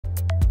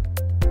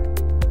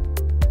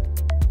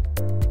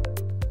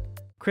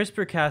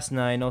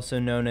CRISPR-Cas9, also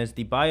known as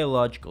the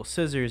biological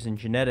scissors in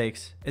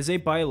genetics, is a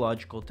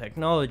biological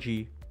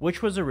technology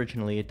which was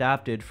originally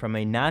adapted from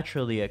a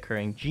naturally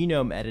occurring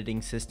genome editing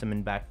system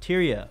in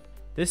bacteria.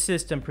 This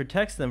system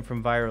protects them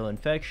from viral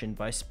infection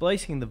by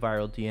splicing the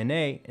viral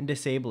DNA and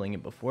disabling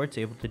it before it's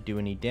able to do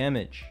any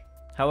damage.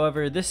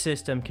 However, this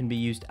system can be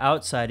used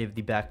outside of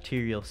the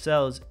bacterial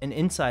cells and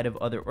inside of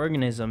other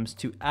organisms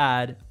to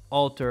add,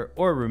 alter,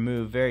 or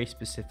remove very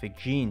specific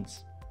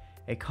genes.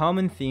 A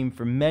common theme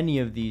for many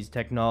of these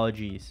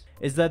technologies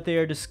is that they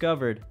are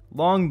discovered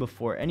long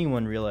before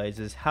anyone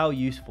realizes how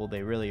useful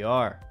they really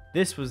are.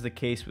 This was the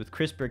case with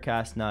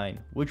CRISPR-Cas9,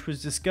 which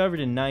was discovered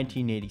in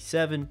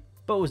 1987,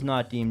 but was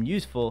not deemed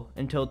useful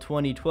until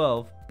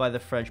 2012 by the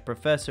French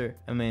professor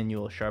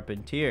Emmanuelle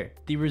Charpentier.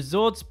 The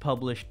results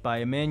published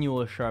by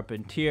Emmanuelle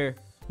Charpentier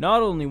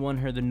not only won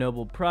her the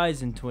Nobel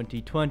Prize in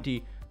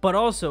 2020, but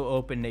also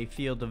opened a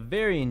field of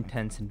very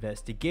intense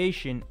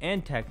investigation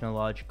and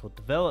technological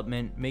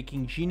development,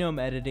 making genome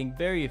editing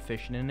very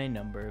efficient in a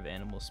number of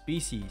animal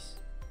species.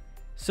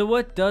 So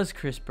what does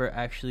CRISPR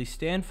actually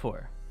stand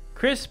for?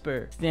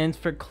 CRISPR stands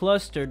for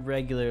Clustered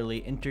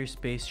Regularly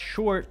Interspaced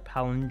Short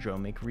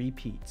Palindromic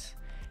Repeats.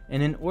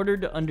 And in order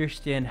to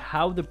understand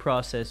how the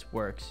process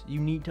works,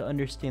 you need to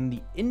understand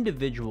the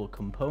individual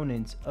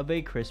components of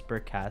a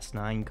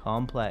CRISPR-Cas9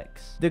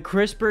 complex. The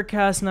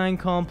CRISPR-Cas9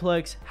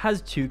 complex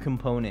has two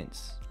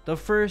components. The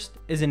first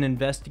is an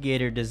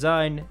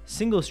investigator-designed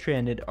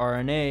single-stranded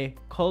RNA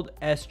called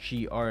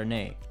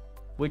SGrna,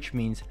 which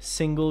means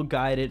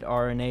single-guided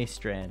RNA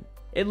strand.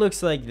 It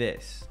looks like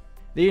this.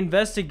 The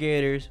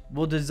investigators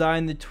will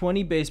design the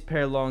 20 base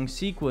pair long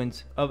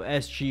sequence of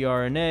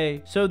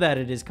SGrna so that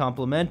it is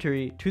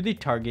complementary to the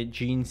target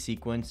gene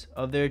sequence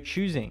of their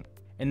choosing.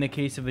 In the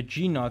case of a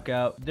gene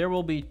knockout, there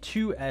will be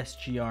two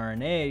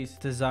SGrnas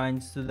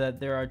designed so that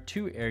there are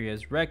two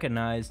areas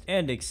recognized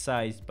and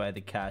excised by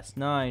the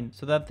Cas9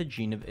 so that the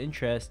gene of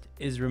interest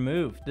is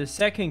removed. The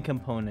second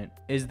component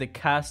is the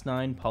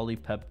Cas9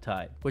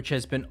 polypeptide, which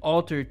has been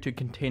altered to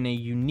contain a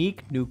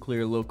unique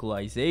nuclear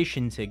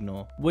localization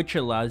signal, which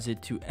allows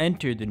it to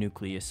enter the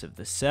nucleus of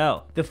the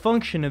cell. The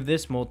function of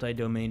this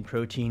multi-domain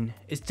protein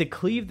is to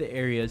cleave the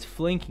areas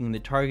flanking the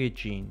target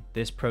gene.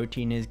 This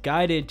protein is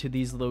guided to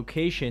these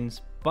locations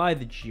by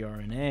the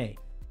gRNA.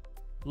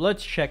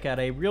 Let's check out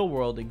a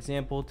real-world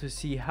example to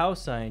see how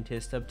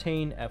scientists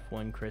obtain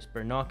F1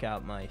 CRISPR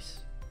knockout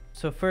mice.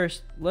 So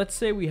first, let's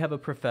say we have a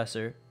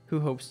professor who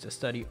hopes to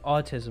study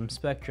autism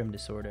spectrum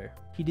disorder.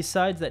 He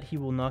decides that he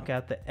will knock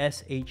out the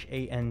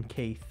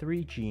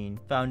SHANK3 gene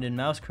found in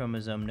mouse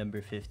chromosome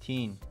number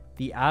 15.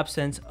 The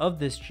absence of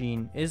this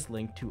gene is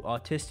linked to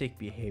autistic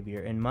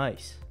behavior in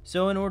mice.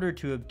 So in order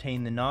to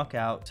obtain the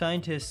knockout,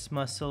 scientists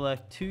must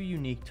select two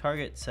unique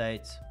target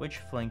sites which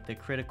flank the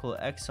critical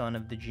exon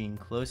of the gene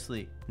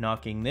closely.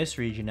 Knocking this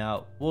region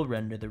out will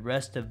render the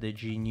rest of the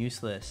gene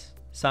useless.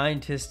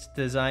 Scientists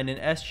design an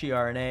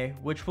SGrna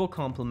which will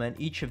complement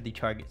each of the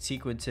target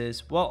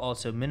sequences while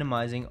also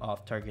minimizing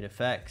off-target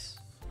effects.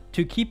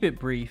 To keep it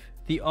brief,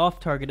 the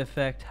off-target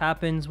effect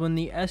happens when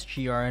the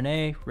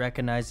SGrna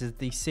recognizes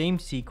the same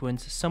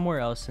sequence somewhere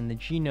else in the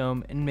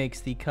genome and makes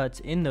the cuts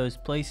in those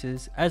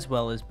places as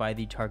well as by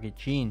the target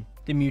gene.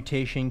 The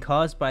mutation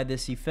caused by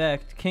this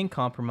effect can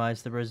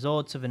compromise the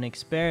results of an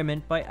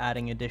experiment by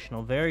adding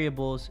additional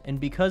variables, and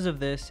because of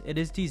this, it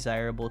is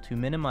desirable to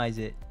minimize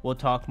it. We'll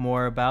talk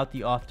more about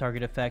the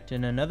off-target effect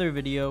in another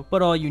video,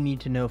 but all you need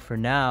to know for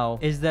now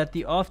is that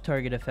the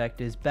off-target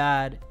effect is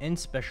bad, and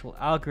special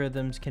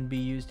algorithms can be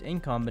used in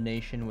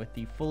combination with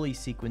the fully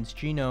sequenced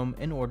genome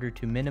in order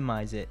to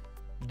minimize it.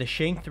 The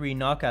SHANK3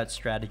 knockout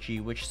strategy,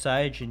 which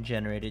Cyagen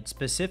generated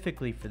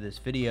specifically for this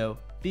video,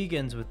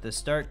 begins with the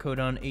start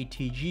codon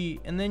ATG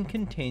and then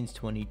contains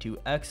 22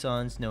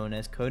 exons known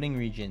as coding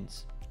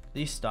regions.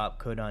 The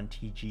stop codon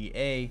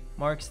TGA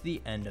marks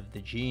the end of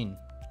the gene.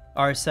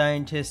 Our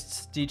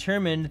scientists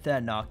determined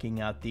that knocking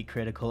out the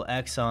critical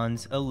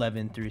exons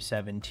 11 through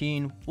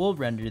 17 will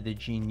render the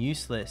gene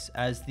useless,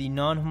 as the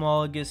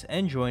non-homologous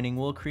end joining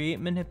will create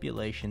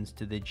manipulations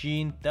to the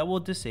gene that will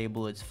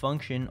disable its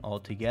function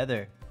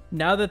altogether.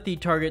 Now that the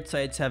target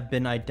sites have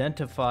been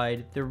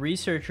identified, the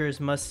researchers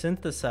must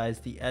synthesize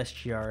the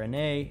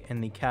SGrna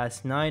and the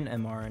Cas9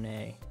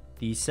 mRNA.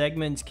 These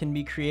segments can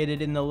be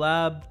created in the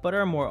lab, but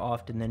are more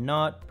often than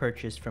not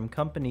purchased from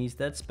companies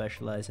that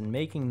specialize in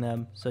making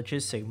them, such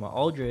as Sigma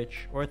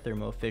Aldrich or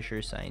Thermo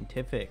Fisher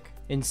Scientific.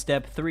 In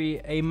step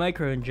 3, a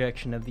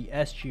microinjection of the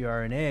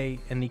SGrna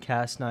and the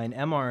Cas9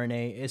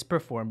 mRNA is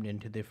performed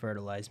into the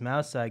fertilized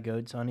mouse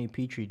zygotes on a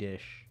petri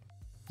dish.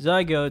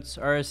 Zygotes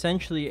are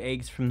essentially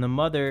eggs from the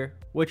mother,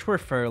 which were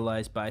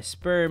fertilized by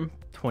sperm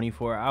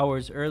 24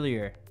 hours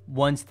earlier.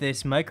 Once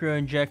this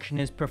microinjection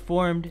is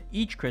performed,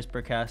 each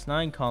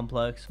CRISPR-Cas9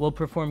 complex will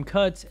perform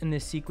cuts in the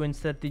sequence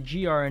that the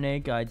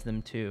gRNA guides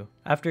them to.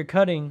 After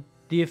cutting,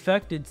 The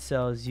affected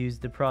cells use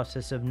the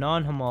process of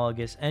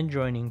non-homologous end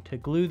joining to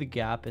glue the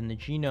gap in the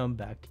genome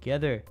back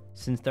together.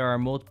 Since there are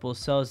multiple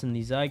cells in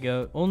the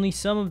zygote, only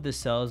some of the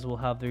cells will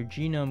have their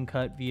genome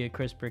cut via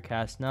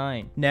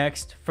CRISPR-Cas9.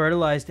 Next,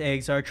 fertilized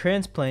eggs are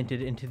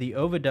transplanted into the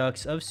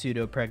oviducts of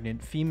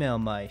pseudopregnant female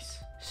mice.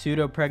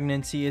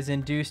 Pseudopregnancy is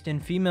induced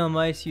in female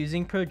mice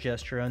using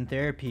progesterone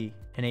therapy.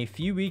 In a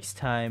few weeks'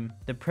 time,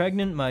 the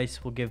pregnant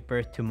mice will give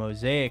birth to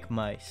mosaic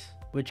mice,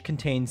 which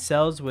contain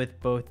cells with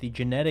both the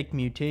genetic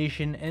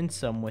mutation and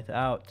some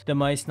without. The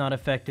mice not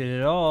affected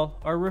at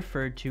all are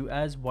referred to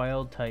as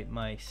wild-type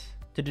mice.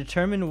 To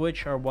determine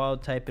which are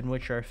wild type and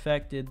which are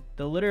affected,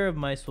 the litter of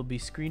mice will be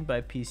screened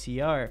by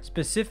PCR.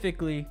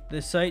 Specifically,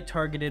 the site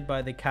targeted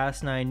by the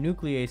Cas9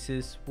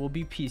 nucleases will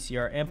be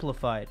PCR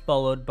amplified,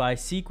 followed by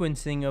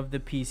sequencing of the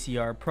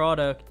PCR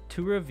product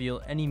to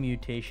reveal any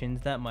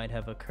mutations that might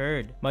have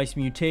occurred. Mice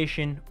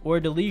mutation or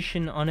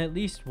deletion on at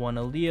least one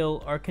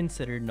allele are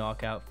considered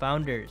knockout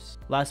founders.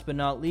 Last but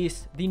not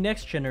least, the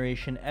next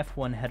generation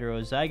F1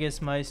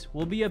 heterozygous mice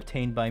will be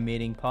obtained by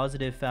mating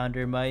positive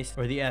founder mice,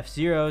 or the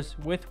F0s,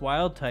 with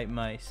wild-type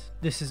mice.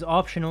 This is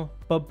optional,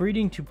 but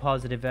breeding to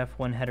positive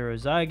F1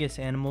 heterozygous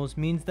animals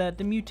means that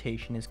the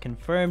mutation is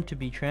confirmed to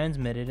be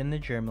transmitted in the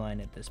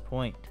germline at this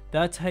point.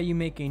 That's how you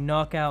make a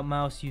knockout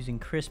mouse using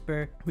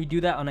CRISPR. We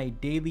do that on a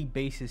daily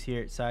basis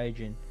here at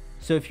Cyagen.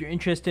 So if you're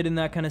interested in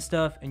that kind of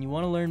stuff and you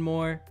want to learn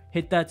more,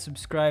 hit that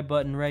subscribe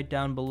button right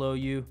down below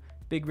you,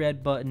 big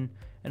red button,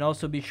 and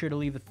also be sure to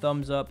leave a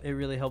thumbs up. It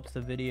really helps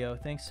the video.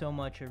 Thanks so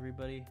much,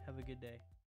 everybody. Have a good day.